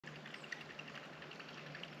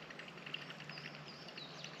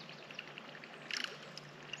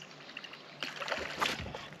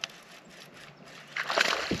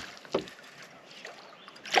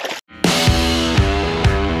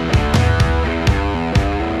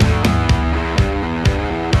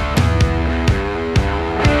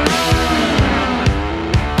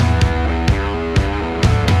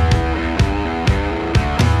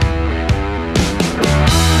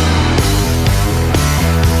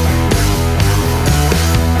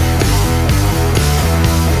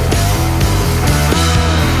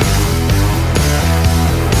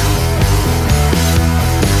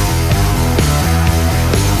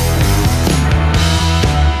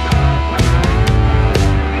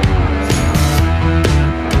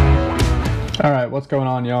What's going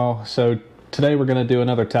on, y'all? So today we're going to do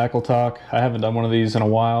another tackle talk. I haven't done one of these in a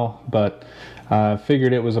while, but I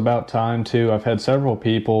figured it was about time to. I've had several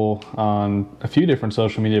people on a few different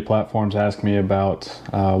social media platforms ask me about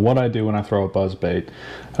what I do when I throw a buzzbait.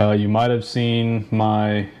 You might have seen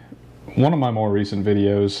one of my more recent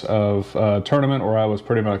videos of a tournament where I was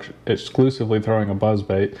pretty much exclusively throwing a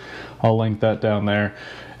buzzbait. I'll link that down there.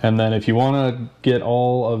 And then if you want to get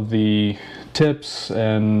all of the tips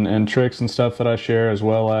and tricks and stuff that I share, as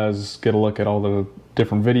well as get a look at all the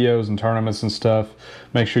different videos and tournaments and stuff,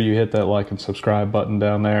 make sure you hit that like and subscribe button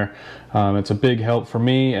down there. It's a big help for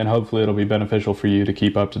me, and hopefully it'll be beneficial for you to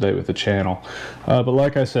keep up to date with the channel. But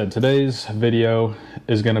like I said, today's video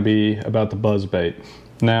is going to be about the buzzbait.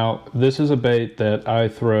 Now, this is a bait that I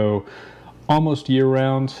throw almost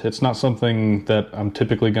year-round. It's not something that I'm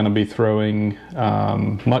typically going to be throwing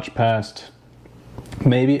much past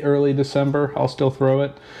maybe early December. I'll still throw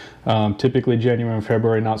it. Typically January and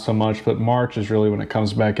February not so much, but March is really when it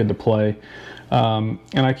comes back into play. And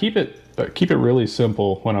I keep it really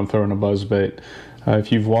simple when I'm throwing a buzzbait.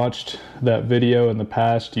 If you've watched that video in the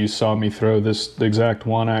past, you saw me throw this exact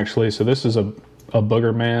one actually. So this is a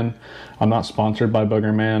Booger Man. I'm not sponsored by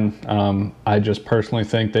Booger Man. I just personally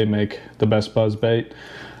think they make the best buzzbait.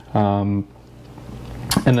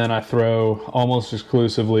 And then I throw almost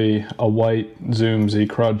exclusively a white Zoom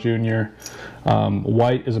Z-Craw Jr.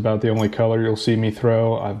 White is about the only color you'll see me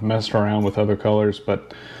throw. I've messed around with other colors,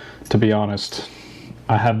 but to be honest,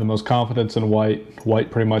 I have the most confidence in white.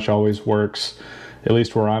 White pretty much always works, at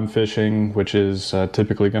least where I'm fishing, which is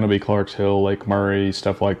typically going to be Clark's Hill, Lake Murray,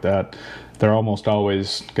 stuff like that. They're almost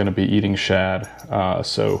always going to be eating shad,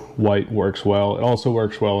 so white works well. It also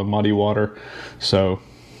works well in muddy water, so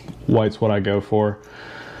white's what I go for.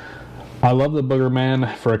 I love the Booger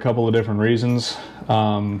Man for a couple of different reasons,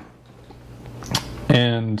 and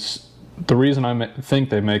the reason I think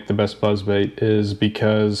they make the best buzzbait is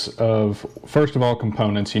because of, first of all,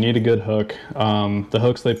 components. You need a good hook. The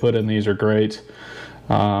hooks they put in these are great.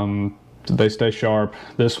 They stay sharp.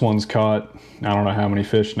 This one's caught I don't know how many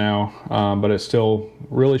fish now, but it's still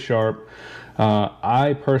really sharp.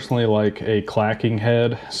 I personally like a clacking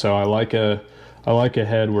head, so I like a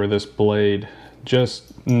head where this blade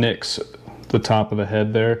just nicks the top of the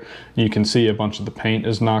head there. You can see a bunch of the paint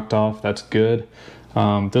is knocked off. That's good.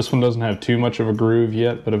 This one doesn't have too much of a groove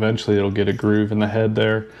yet, but eventually it'll get a groove in the head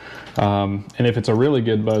there. And if it's a really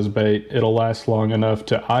good buzzbait, it'll last long enough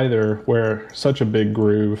to either wear such a big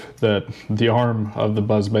groove that the arm of the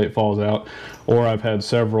buzzbait falls out, or I've had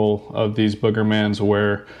several of these Booger Mans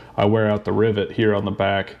where I wear out the rivet here on the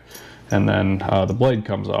back and then the blade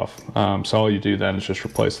comes off. So all you do then is just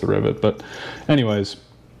replace the rivet. But anyways,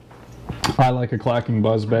 I like a clacking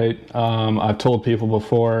buzzbait. I've told people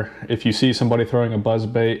before, if you see somebody throwing a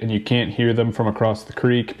buzzbait and you can't hear them from across the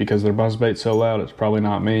creek because their buzzbait's so loud, it's probably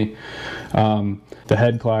not me. The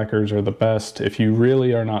head clackers are the best. If you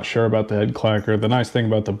really are not sure about the head clacker, the nice thing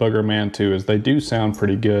about the Booger Man too is they do sound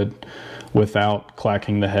pretty good without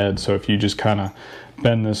clacking the head. So if you just kind of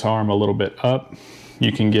bend this arm a little bit up,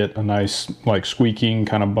 you can get a nice like squeaking,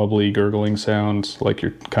 kind of bubbly, gurgling sound like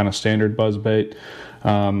your kind of standard buzzbait.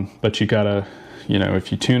 But you gotta,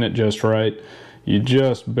 if you tune it just right, you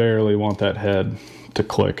just barely want that head to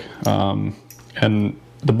click. And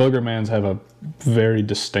the Booger Mans have a very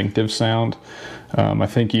distinctive sound. I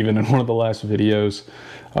think even in one of the last videos,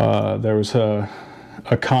 there was a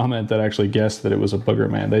comment that actually guessed that it was a Booger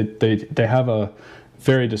Man. They have a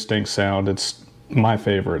very distinct sound. It's my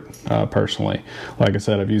favorite, personally. Like I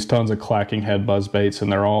said, I've used tons of clacking head buzzbaits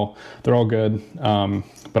and they're all good.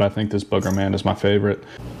 But I think this Booger Man is my favorite.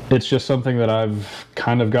 It's just something that I've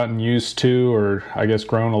kind of gotten used to, or I guess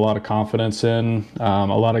grown a lot of confidence in. A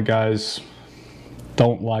lot of guys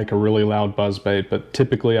don't like a really loud buzzbait, but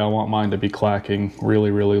typically I want mine to be clacking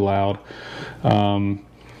really, really loud.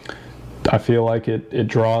 I feel like it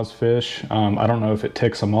draws fish. I don't know if it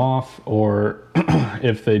ticks them off or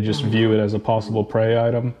if they just view it as a possible prey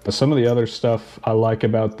item. But some of the other stuff I like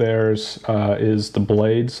about theirs is the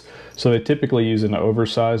blades. So they typically use an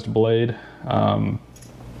oversized blade,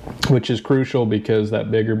 which is crucial because that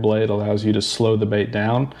bigger blade allows you to slow the bait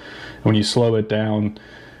down. When you slow it down,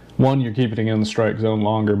 one, you're keeping it in the strike zone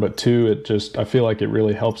longer, but two, I feel like it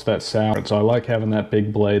really helps that sound. So I like having that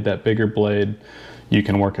big blade, that bigger blade. You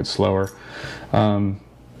can work it slower.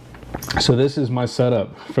 So this is my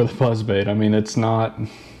setup for the buzzbait. I mean, it's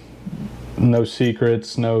no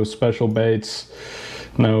secrets, no special baits,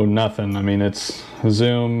 no nothing. I mean, it's a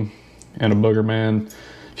Zoom and a Booger Man.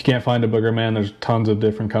 If you can't find a Booger Man, there's tons of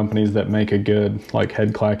different companies that make a good, like,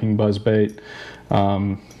 head clacking buzzbait.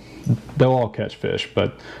 they'll all catch fish,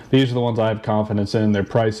 but these are the ones I have confidence in. They're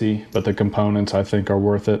pricey, but the components I think are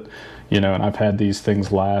worth it, and I've had these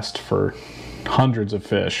things last for hundreds of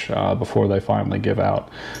fish before they finally give out.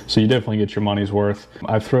 So you definitely get your money's worth.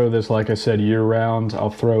 I throw this, like I said, year round.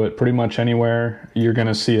 I'll throw it pretty much anywhere. You're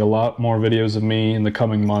gonna see a lot more videos of me in the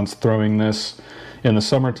coming months throwing this in the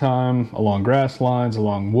summertime, along grass lines,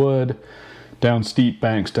 along wood, down steep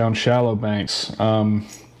banks, down shallow banks.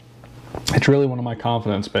 It's really one of my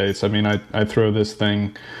confidence baits. I mean, I throw this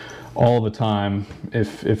thing all the time.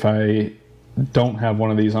 If I don't have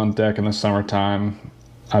one of these on deck in the summertime,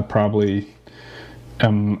 I probably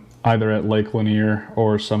am either at Lake Lanier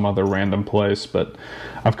or some other random place, but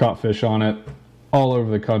I've caught fish on it all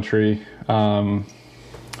over the country.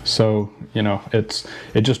 So,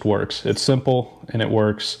 it just works. It's simple and it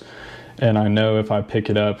works. And I know if I pick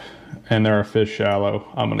it up and there are fish shallow,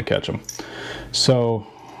 I'm going to catch them. So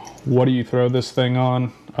what do you throw this thing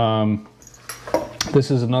on? This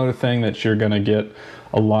is another thing that you're going to get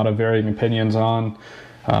a lot of varying opinions on.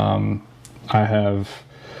 I have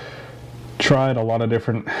tried a lot of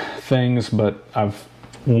different things, but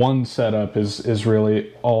one setup is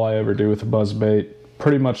really all I ever do with a buzzbait,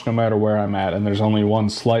 pretty much no matter where I'm at, and there's only one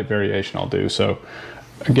slight variation I'll do. So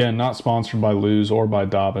again, not sponsored by Lew's or by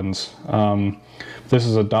Dobbins. This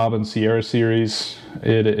is a Dobbins Sierra series.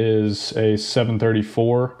 It is a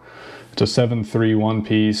 734. It's a 7.3 one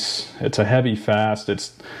piece. It's a heavy fast.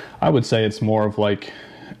 I would say it's more of like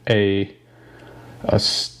a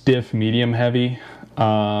stiff medium heavy.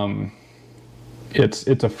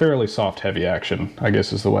 It's a fairly soft heavy action, I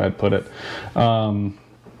guess is the way I'd put it.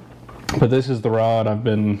 But this is the rod. I've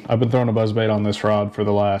been throwing a buzzbait on this rod for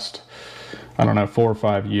the last, I don't know, 4 or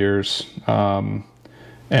 5 years.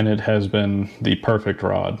 And it has been the perfect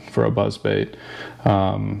rod for a buzzbait.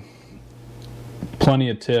 Plenty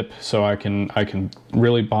of tip, so I can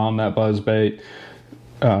really bomb that buzzbait,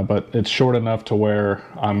 but it's short enough to where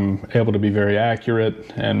I'm able to be very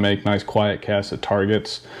accurate and make nice quiet casts at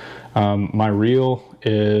targets. My reel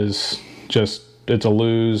is just, it's a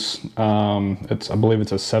Lew's. I believe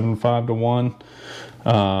it's a 7.5 to 1.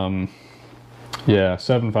 Yeah,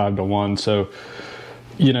 7.5 to 1. So,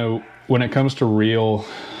 when it comes to reel,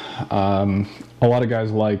 a lot of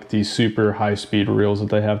guys like these super high-speed reels that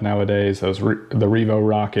they have nowadays, the Revo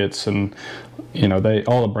Rockets, and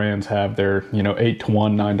all the brands have their 8 to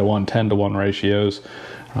 1, 9 to 1, 10 to 1 ratios.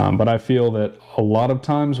 But I feel that a lot of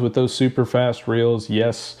times with those super fast reels,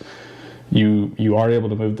 yes, you are able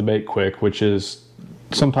to move the bait quick, which is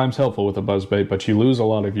sometimes helpful with a buzzbait, but you lose a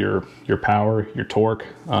lot of your power, your torque.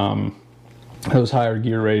 Those higher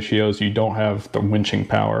gear ratios, you don't have the winching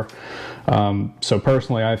power. So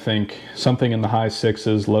personally, I think something in the high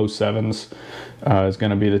 6s, low 7s is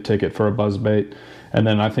going to be the ticket for a buzzbait. And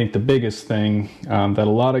then I think the biggest thing that a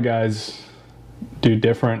lot of guys do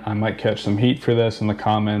different, I might catch some heat for this in the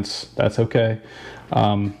comments, that's okay.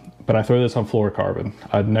 But I throw this on fluorocarbon.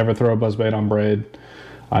 I'd never throw a buzzbait on braid.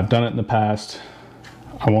 I've done it in the past.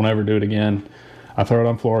 I won't ever do it again. I throw it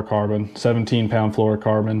on fluorocarbon, 17-pound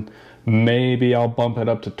fluorocarbon. Maybe I'll bump it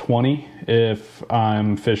up to 20 if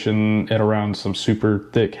I'm fishing it around some super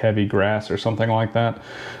thick, heavy grass or something like that.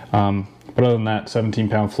 But other than that,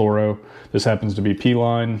 17-pound fluoro. This happens to be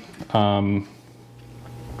P-line, and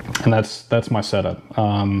that's my setup.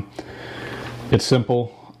 It's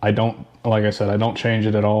simple. Like I said, I don't change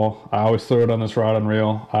it at all. I always throw it on this rod and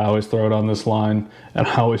reel. I always throw it on this line, and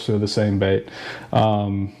I always throw the same bait.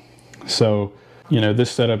 So,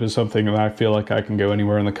 this setup is something that I feel like I can go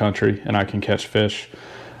anywhere in the country and I can catch fish.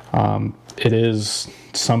 It is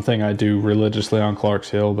something I do religiously on Clark's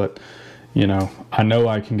Hill, but I know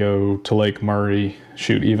I can go to Lake Murray,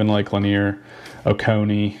 shoot even Lake Lanier,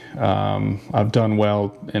 Oconee. I've done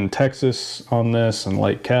well in Texas on this and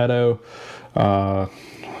Lake Caddo.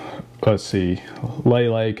 Let's see, Lay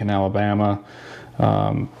Lake in Alabama.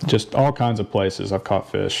 Just all kinds of places I've caught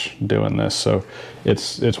fish doing this. So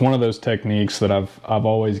it's one of those techniques that I've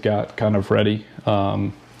always got kind of ready.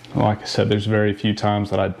 Like I said, there's very few times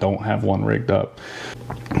that I don't have one rigged up.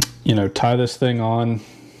 Tie this thing on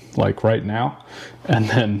like right now and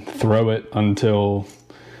then throw it until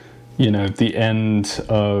the end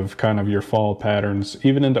of kind of your fall patterns,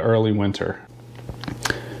 even into early winter.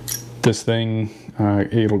 This thing,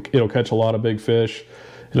 it'll catch a lot of big fish.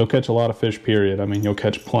 It'll catch a lot of fish, period. I mean, you'll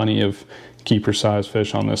catch plenty of keeper size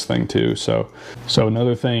fish on this thing too. So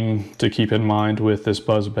another thing to keep in mind with this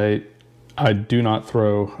buzzbait, I do not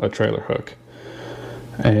throw a trailer hook.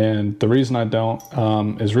 And the reason I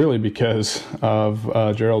don't is really because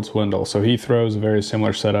of Gerald Swindle. So he throws a very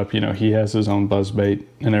similar setup. You know, he has his own buzzbait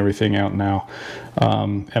and everything out now.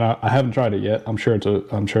 And I haven't tried it yet. I'm sure it's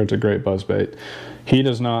a great buzzbait. He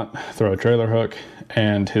does not throw a trailer hook,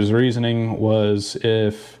 and his reasoning was,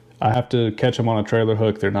 if I have to catch them on a trailer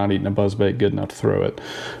hook, they're not eating a buzzbait good enough to throw it.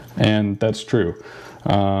 And that's true.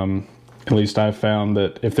 At least I've found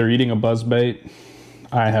that if they're eating a buzzbait,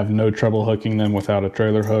 I have no trouble hooking them without a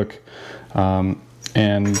trailer hook.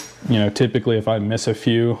 And you know, typically if I miss a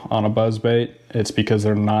few on a buzzbait, it's because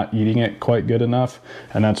they're not eating it quite good enough,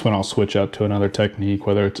 and that's when I'll switch up to another technique,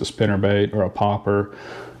 whether it's a spinnerbait or a popper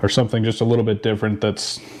or something just a little bit different.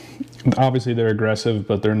 That's obviously, they're aggressive,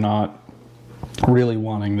 but they're not really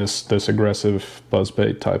wanting this aggressive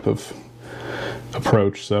buzzbait type of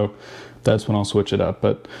approach. So that's when I'll switch it up.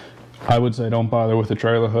 But I would say don't bother with a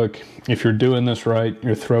trailer hook. If you're doing this right,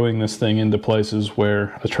 you're throwing this thing into places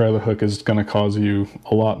where a trailer hook is going to cause you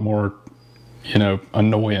a lot more, you know,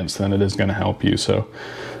 annoyance than it is going to help you. So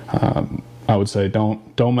I would say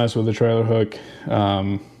don't mess with the trailer hook.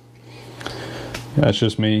 That's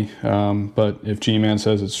just me. But if G-Man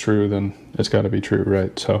says it's true, then it's got to be true,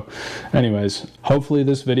 right? So anyways, hopefully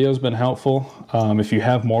this video has been helpful. If you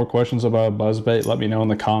have more questions about buzzbait, let me know in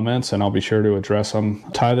the comments and I'll be sure to address them.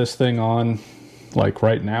 Tie this thing on like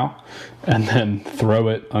right now and then throw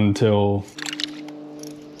it until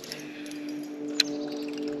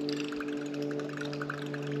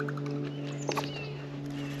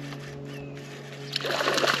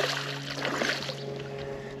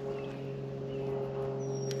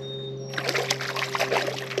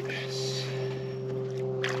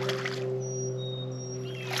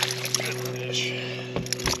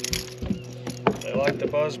the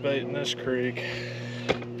buzzbait in this creek.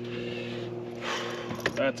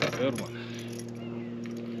 That's a good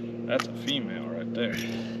one. That's a female right there.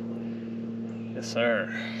 Yes, sir.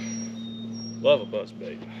 Love a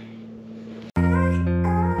buzzbait.